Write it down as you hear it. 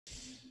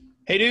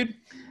Hey, dude.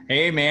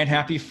 Hey man,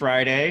 happy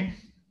Friday.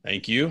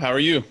 Thank you. How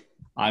are you?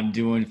 I'm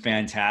doing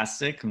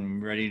fantastic.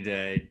 I'm ready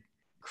to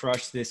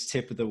crush this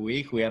tip of the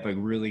week. We have a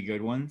really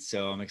good one,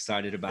 so I'm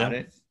excited about Yeah.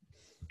 it.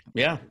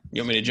 Yeah. You want It's me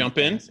to gonna be jump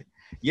in? fantastic.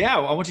 Yeah,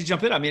 I want you to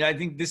jump in. I mean, I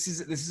think this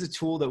is a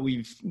tool that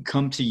we've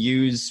come to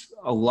use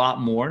a lot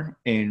more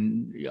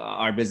in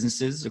our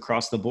businesses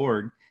across the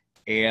board.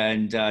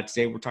 And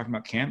today we're talking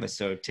about Canvas.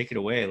 So take it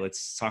away.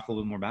 Let's talk a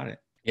little bit more about it.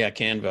 Yeah,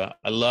 Canva.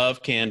 I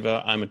love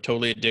Canva. I'm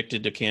totally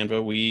addicted to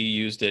Canva. We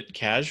used it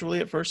casually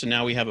at first, and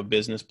now we have a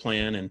business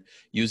plan and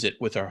use it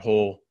with our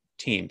whole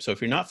team. So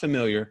if you're not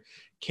familiar,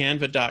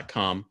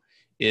 canva.com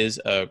is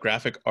a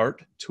graphic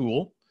art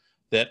tool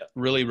that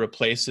really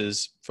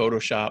replaces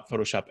Photoshop,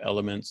 Photoshop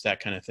elements, that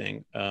kind of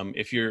thing.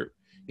 If you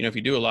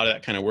do a lot of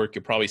that kind of work,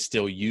 you'll probably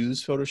still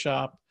use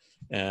Photoshop,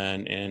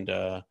 but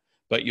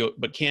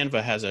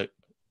Canva has a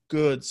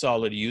good,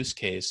 solid use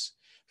case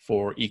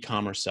for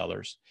e-commerce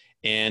sellers.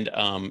 And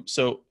I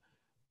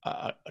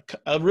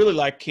really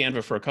like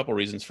Canva for a couple of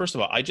reasons. First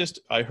of all,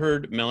 I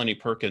heard Melanie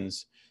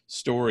Perkins'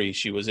 story.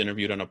 She was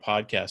interviewed on a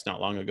podcast not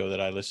long ago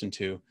that I listened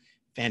to.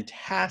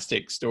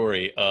 Fantastic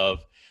story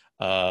of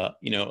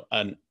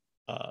an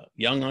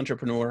young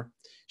entrepreneur.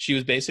 She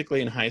was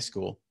basically in high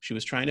school. She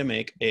was trying to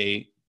make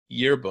a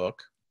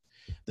yearbook.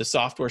 The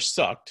software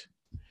sucked,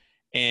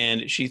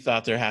 and she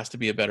thought there has to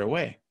be a better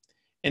way.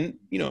 And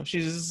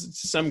she's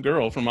some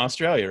girl from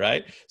Australia,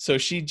 right? So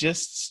she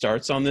just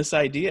starts on this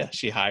idea.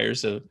 She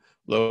hires a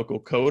local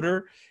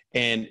coder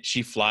and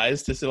she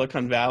flies to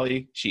Silicon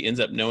Valley. She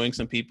ends up knowing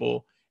some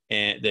people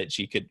and that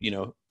she could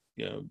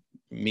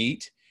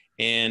meet.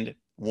 And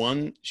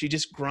she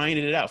just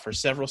grinded it out for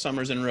several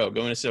summers in a row,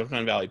 going to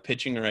Silicon Valley,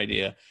 pitching her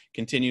idea,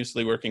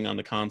 continuously working on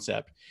the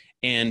concept,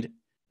 and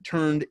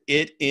turned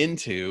it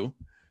into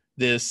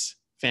this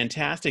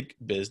fantastic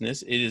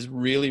business. It has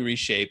really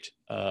reshaped,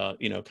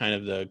 kind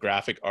of the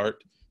graphic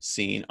art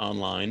scene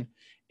online,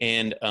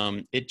 and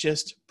it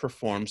just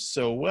performs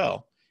so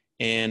well.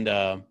 And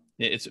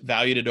it's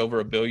valued at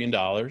over $1 billion,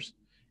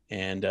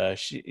 and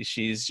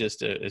she's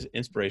just an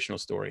inspirational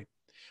story.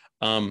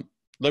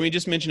 Let me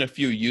just mention a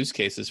few use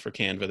cases for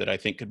Canva that I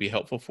think could be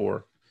helpful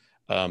for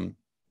um,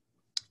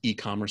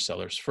 e-commerce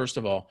sellers. First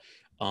of all,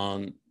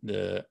 on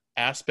the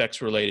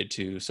aspects related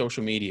to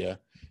social media,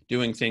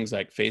 doing things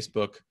like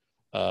Facebook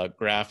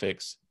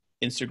graphics,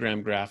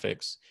 Instagram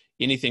graphics,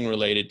 anything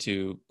related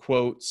to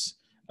quotes,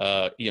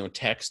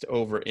 text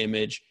over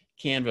image.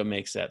 Canva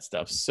makes that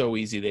stuff so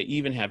easy. They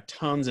even have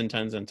tons and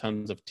tons and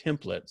tons of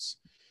templates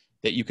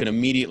that you can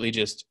immediately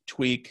just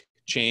tweak,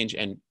 change,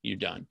 and you're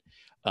done.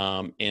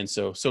 And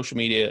so social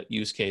media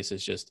use case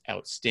is just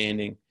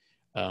outstanding.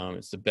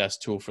 It's the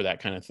best tool for that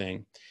kind of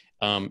thing.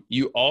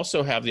 You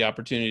also have the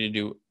opportunity to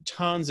do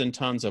tons and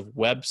tons of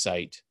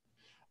website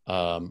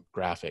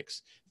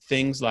graphics,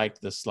 things like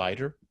the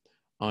slider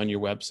on your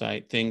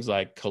website, things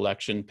like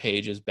collection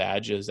pages,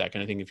 badges, that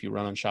kind of thing. If you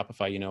run on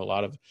Shopify,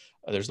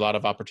 there's a lot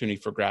of opportunity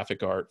for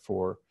graphic art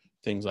for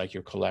things like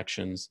your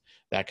collections,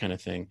 that kind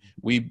of thing.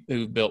 We've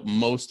built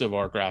most of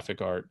our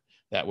graphic art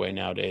that way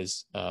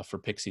nowadays for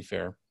Pixie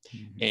Fair.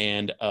 Mm-hmm.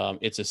 And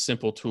it's a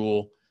simple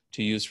tool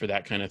to use for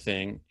that kind of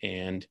thing.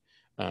 And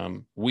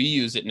we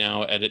use it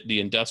now at the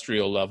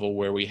industrial level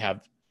where we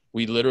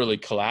literally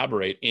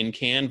collaborate in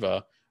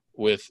Canva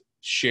with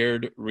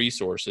shared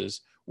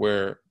resources,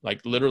 where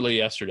like literally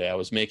yesterday I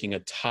was making a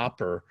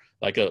topper,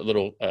 like a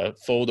little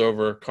fold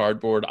over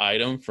cardboard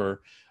item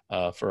for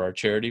our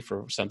charity,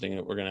 for something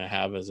that we're going to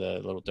have as a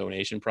little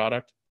donation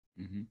product.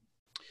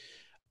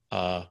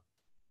 Mm-hmm.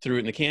 Threw it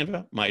in the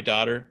Canva. My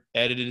daughter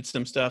edited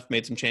some stuff,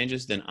 made some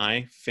changes. Then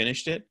I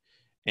finished it.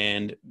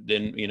 And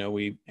then,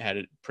 we had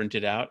it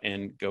printed out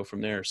and go from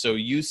there. So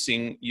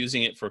using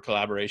it for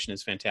collaboration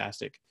is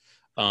fantastic.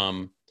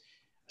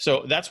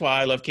 So that's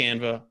why I love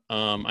Canva.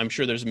 I'm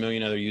sure there's a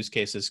million other use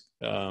cases.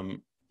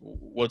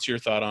 What's your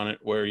thought on it?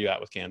 Where are you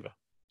at with Canva?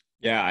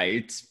 Yeah,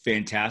 it's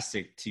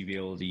fantastic to be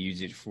able to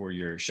use it for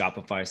your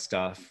Shopify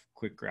stuff,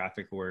 quick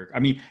graphic work.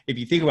 I mean, if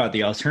you think about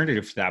the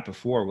alternative to that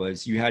before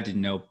was you had to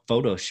know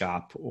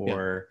Photoshop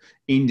or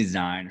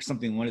InDesign or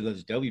something, one of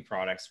those Adobe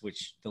products,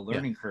 which the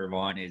learning curve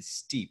on is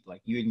steep.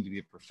 Like you need to be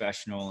a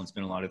professional and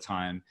spend a lot of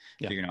time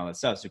figuring out that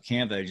stuff. So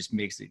Canva just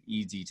makes it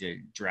easy to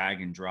drag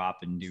and drop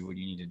and do what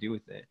you need to do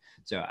with it.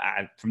 So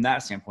from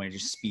that standpoint, it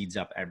just speeds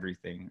up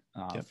everything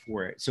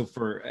for it. So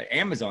for an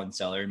Amazon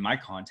seller, in my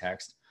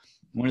context,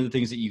 one of the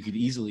things that you could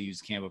easily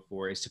use Canva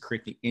for is to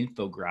create the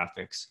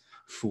infographics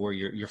for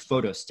your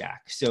photo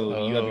stack.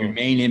 So you have your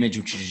main image,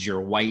 which is your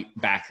white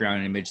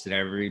background image that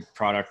every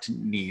product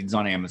needs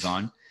on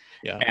Amazon.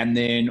 Yeah. And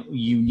then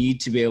you need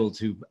to be able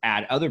to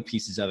add other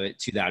pieces of it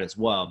to that as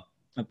well.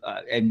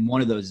 And one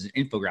of those is an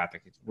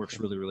infographic. It works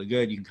really, really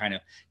good. You can kind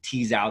of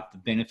tease out the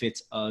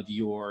benefits of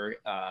your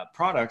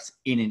products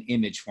in an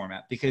image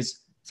format, because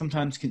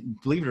sometimes,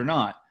 believe it or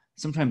not,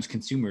 sometimes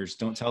consumers,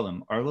 don't tell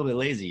them, are a little bit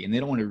lazy and they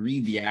don't want to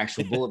read the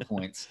actual bullet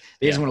points.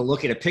 They just want to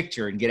look at a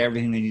picture and get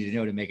everything they need to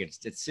know to make a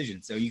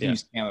decision. So you can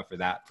use Canva for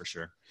that for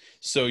sure.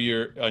 So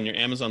on your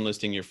Amazon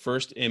listing, your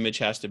first image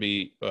has to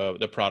be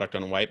the product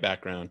on a white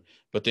background,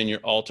 but then your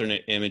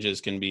alternate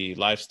images can be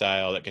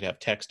lifestyle that could have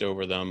text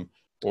over them,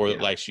 or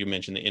like you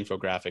mentioned, the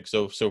infographic.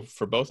 So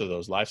for both of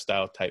those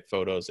lifestyle type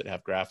photos that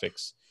have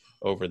graphics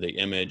over the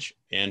image,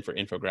 and for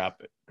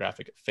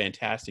infographic,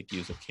 fantastic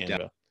use of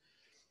Canva.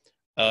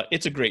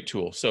 It's a great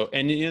tool. So,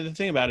 and the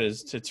thing about it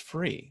is it's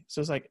free. So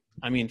it's like,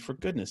 I mean, for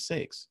goodness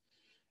sakes,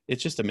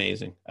 it's just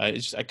amazing. I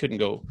could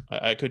go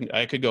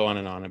on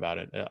and on about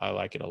it. I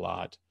like it a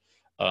lot.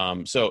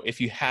 So if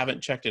you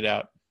haven't checked it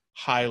out,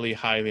 highly,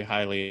 highly,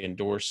 highly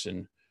endorse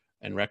and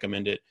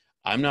recommend it.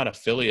 I'm not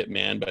affiliate,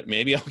 man, but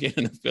maybe I'll get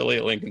an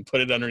affiliate link and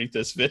put it underneath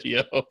this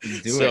video.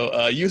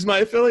 Use my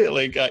affiliate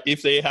link.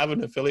 If they have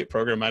an affiliate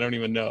program, I don't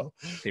even know.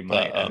 They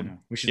might. I don't know.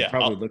 We should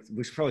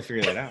probably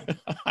figure that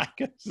out.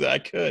 I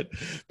could,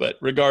 but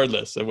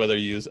regardless of whether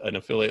you use an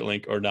affiliate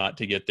link or not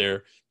to get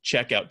there,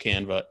 check out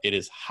Canva. It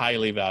is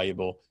highly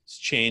valuable. It's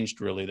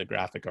changed really the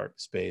graphic art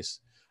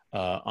space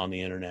on the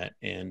internet.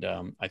 And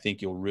I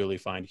think you'll really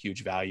find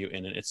huge value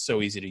in it. It's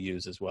so easy to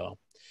use as well.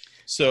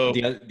 So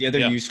the other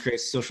use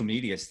case, social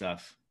media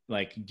stuff,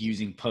 like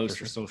using posts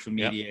for social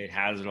media. It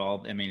has it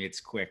all. I mean,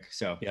 it's quick.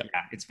 So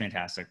it's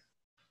fantastic.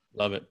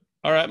 Love it.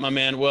 All right, my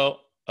man.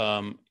 Well,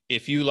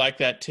 if you like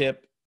that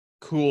tip,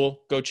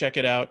 cool, go check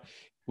it out.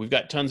 We've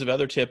got tons of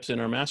other tips in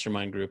our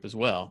mastermind group as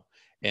well.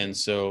 And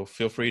so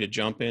feel free to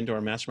jump into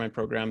our mastermind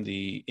program.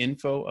 The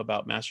info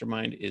about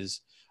mastermind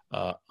is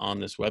on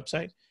this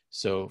website.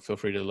 So feel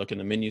free to look in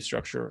the menu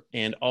structure,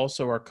 and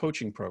also our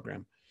coaching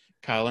program.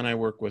 Kyle and I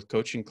work with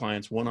coaching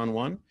clients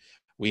one-on-one.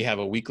 We have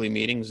a weekly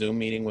meeting, Zoom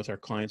meeting with our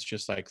clients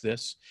just like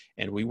this,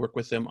 and we work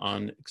with them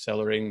on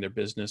accelerating their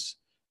business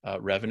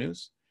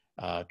revenues,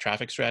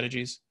 traffic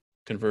strategies,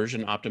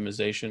 conversion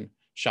optimization,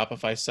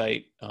 Shopify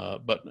site,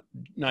 but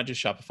not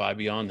just Shopify,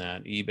 beyond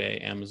that,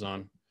 eBay,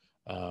 Amazon,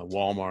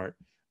 Walmart.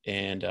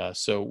 And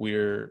so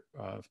we're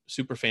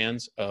super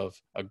fans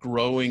of a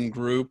growing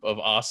group of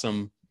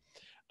awesome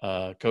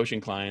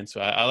coaching clients. So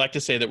I like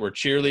to say that we're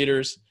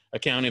cheerleaders,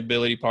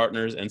 accountability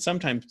partners, and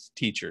sometimes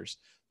teachers.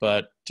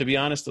 But to be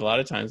honest, a lot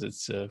of times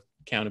it's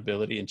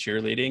accountability and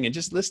cheerleading and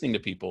just listening to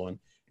people and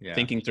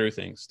thinking through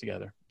things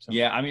together. So.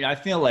 Yeah. I mean, I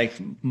feel like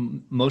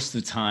most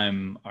of the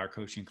time our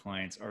coaching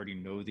clients already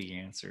know the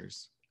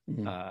answers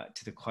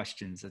to the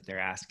questions that they're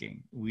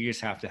asking. We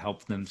just have to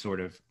help them sort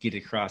of get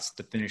across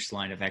the finish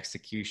line of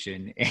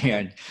execution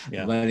and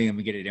letting them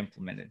get it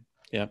implemented.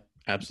 Yeah,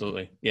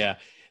 absolutely. Yeah.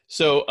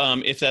 So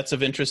if that's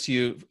of interest to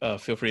you,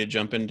 feel free to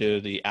jump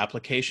into the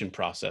application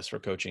process for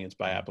coaching. It's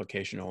by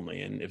application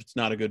only. And if it's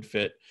not a good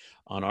fit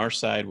on our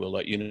side, we'll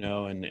let you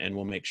know, and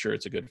we'll make sure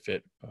it's a good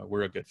fit.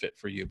 We're a good fit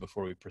for you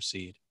before we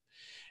proceed.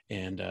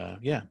 And All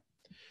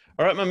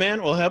right, my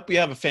man. We'll help you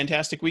have a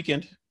fantastic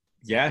weekend.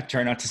 Yeah.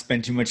 Try not to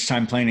spend too much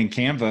time playing in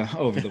Canva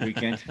over the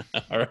weekend.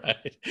 All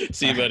right.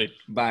 See you, buddy.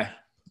 Bye.